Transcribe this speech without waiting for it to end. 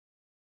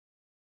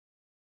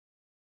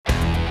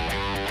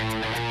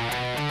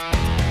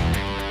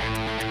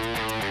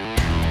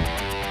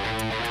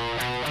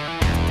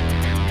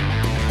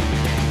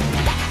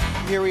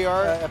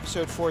are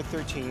episode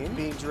 413,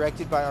 being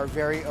directed by our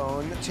very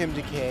own Tim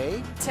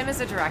Dekay. Tim is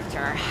a director,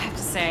 I have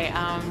to say.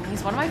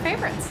 He's one of my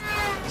favorites.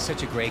 He's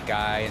such a great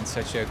guy and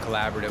such a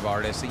collaborative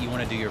artist that you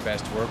want to do your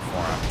best work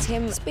for him.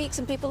 Tim speaks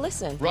and people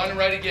listen. Run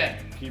right again.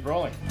 Keep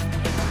rolling.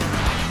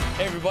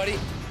 Hey, everybody.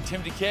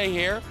 Tim Dekay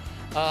here.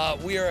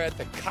 We are at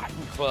the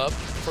Cotton Club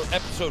for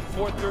episode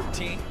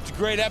 413. It's a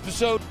great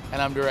episode,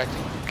 and I'm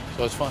directing,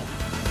 so it's fun.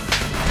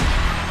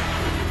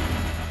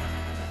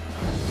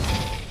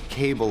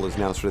 Cable is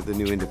now sort of the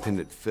new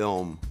independent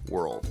film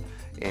world.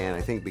 And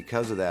I think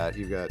because of that,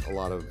 you've got a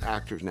lot of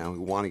actors now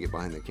who want to get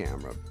behind the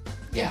camera.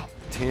 Yeah.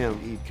 Tim,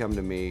 he'd come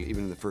to me,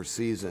 even in the first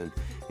season,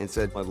 and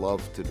said, I'd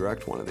love to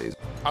direct one of these.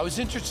 I was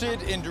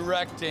interested in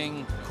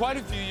directing quite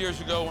a few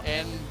years ago,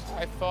 and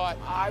I thought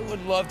I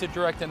would love to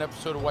direct an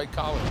episode of White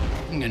Collar.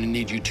 I'm gonna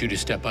need you two to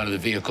step out of the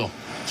vehicle.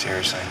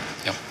 Seriously?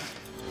 Yep.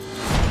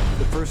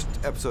 The first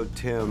episode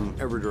Tim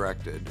ever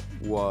directed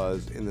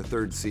was in the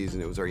third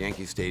season. It was our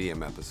Yankee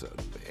Stadium episode.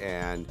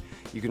 And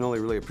you can only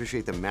really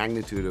appreciate the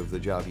magnitude of the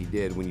job he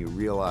did when you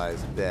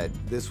realize that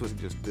this was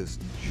just this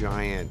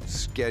giant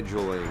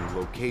scheduling,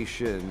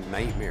 location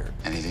nightmare.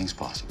 Anything's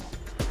possible.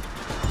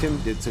 Tim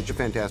did such a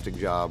fantastic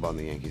job on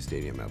the Yankee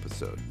Stadium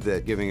episode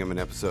that giving him an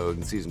episode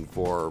in season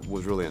 4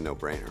 was really a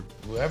no-brainer.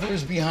 Whoever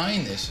is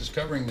behind this is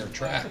covering their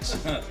tracks.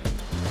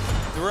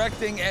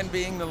 Directing and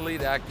being the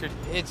lead actor,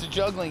 it's a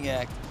juggling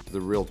act. The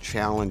real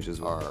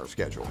challenges are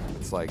schedule.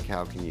 It's like,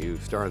 how can you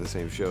star in the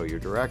same show you're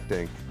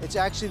directing? It's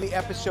actually the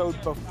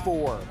episode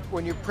before.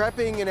 When you're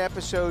prepping an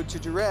episode to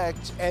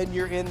direct and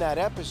you're in that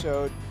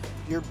episode,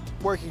 you're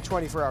working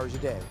 24 hours a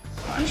day.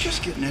 I'm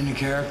just getting into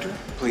character.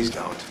 Please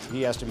don't.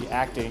 He has to be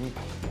acting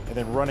and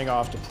then running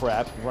off to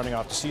prep, running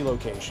off to see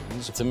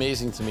locations. It's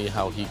amazing to me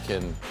how he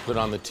can put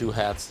on the two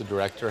hats, the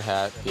director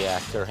hat, the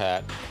actor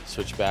hat,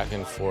 switch back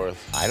and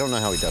forth. I don't know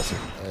how he does it.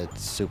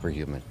 It's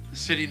superhuman. The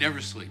city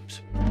never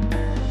sleeps.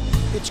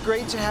 It's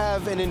great to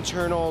have an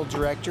internal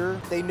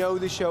director. They know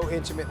the show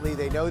intimately,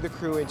 they know the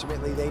crew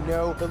intimately, they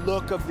know the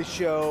look of the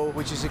show,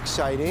 which is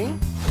exciting.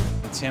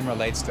 Tim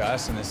relates to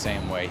us in the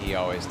same way he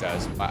always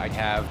does. I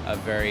have a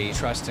very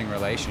trusting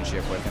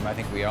relationship with him. I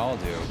think we all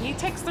do. He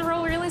takes the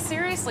role really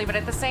seriously, but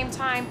at the same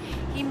time,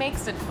 he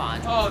makes it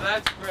fun. Oh,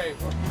 that's great.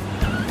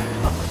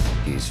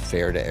 He's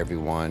fair to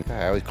everyone.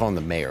 I always call him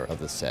the mayor of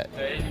the set.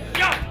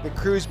 The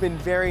crew's been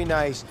very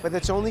nice, but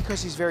that's only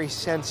because he's very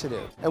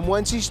sensitive. And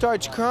once he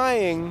starts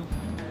crying,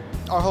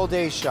 our whole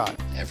day's shot.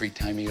 Every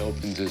time he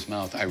opens his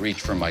mouth, I reach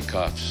for my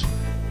cuffs.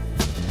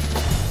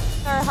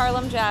 Our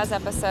Harlem Jazz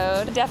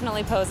episode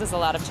definitely poses a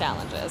lot of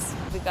challenges.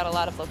 We've got a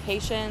lot of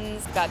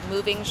locations, got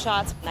moving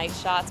shots, night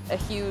shots, a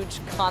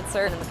huge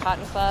concert in the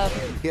Cotton Club.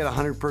 He had a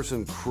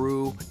 100-person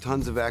crew,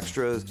 tons of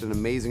extras, an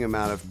amazing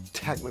amount of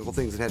technical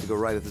things that had to go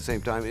right at the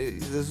same time.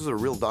 This was a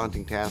real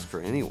daunting task for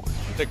anyone.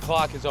 The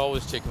clock is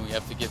always ticking. We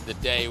have to get the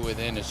day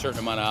within a certain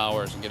amount of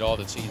hours and get all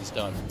the scenes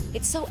done.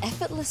 It's so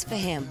effortless for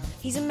him.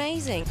 He's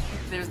amazing.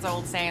 There's the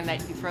old saying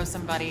that if you throw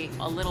somebody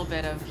a little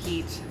bit of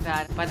heat,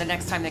 that by the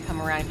next time they come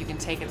around, if you can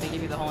take it, they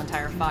give you the whole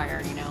entire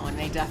fire, you know, and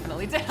they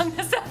definitely did on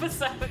this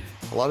episode.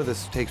 A lot of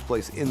this takes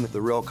place in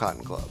the real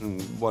Cotton Club,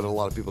 and what a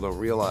lot of people don't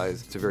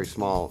realize, it's a very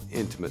small,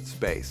 intimate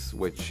space,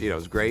 which, you know,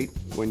 is great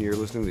when you're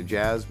listening to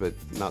jazz, but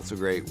not so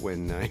great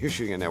when you're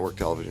shooting a network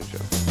television show.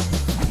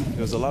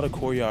 There was a lot of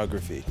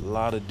choreography, a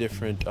lot of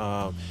different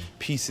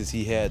pieces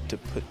he had to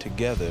put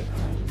together.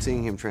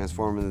 Seeing him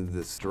transform into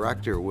this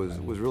director was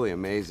really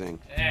amazing.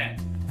 And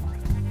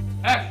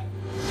action.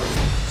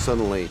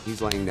 Suddenly,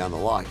 he's laying down the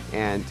law,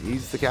 and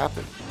he's the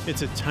captain.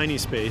 It's a tiny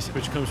space,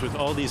 which comes with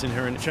all these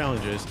inherent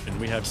challenges, and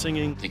we have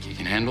singing. Think you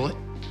can handle it?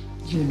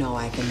 You know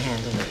I can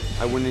handle it.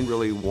 I went in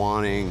really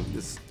wanting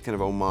this kind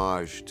of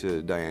homage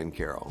to Diane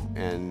Carroll,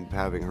 and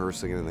having her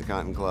singing in the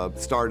Cotton Club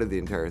started the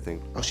entire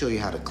thing. I'll show you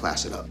how to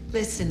class it up.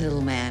 Listen,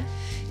 little man,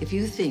 if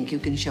you think you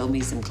can show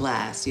me some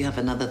class, you have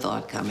another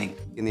thought coming.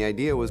 And the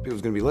idea was it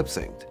was going to be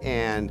lip-synced.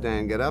 And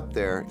Diane got up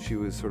there, she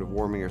was sort of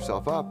warming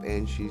herself up,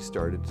 and she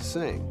started to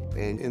sing.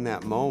 And in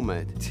that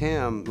moment,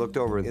 Tim looked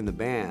over in the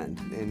band,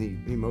 and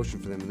he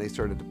motioned for them, and they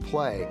started to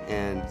play.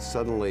 And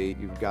suddenly,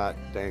 you've got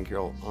Diane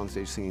Carroll on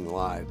stage singing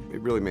live.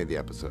 It really made the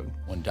episode.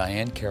 When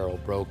Diane Carroll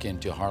broke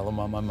into Harlem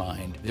on My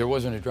Mind, there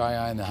wasn't a dry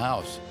eye in the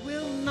house.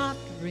 Will not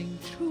ring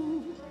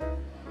true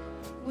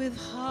with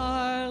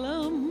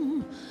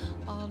Harlem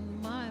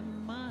on my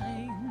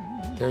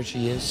mind. There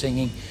she is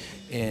singing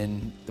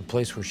in the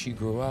place where she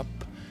grew up,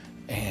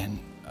 and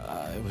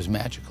it was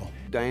magical.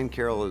 Diane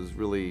Carroll is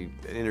really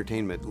an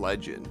entertainment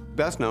legend.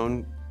 Best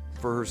known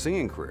for her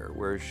singing career,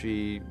 where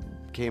she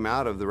came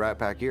out of the Rat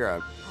Pack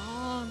era.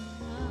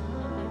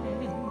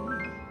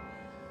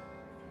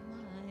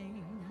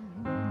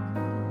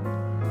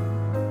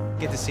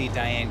 Get to see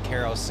Diane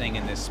Carroll sing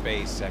in this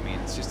space. I mean,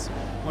 it's just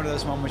one of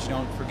those moments you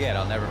don't forget.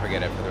 I'll never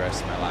forget it for the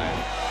rest of my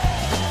life.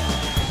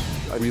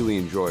 I really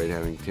enjoyed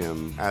having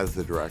Tim as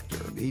the director.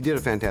 He did a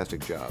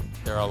fantastic job.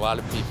 There are a lot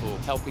of people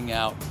helping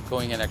out,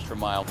 going an extra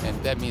mile,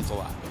 and that means a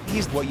lot.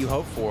 He's what you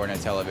hope for in a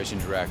television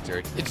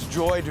director. It's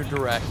joy to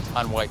direct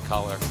on White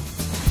Collar.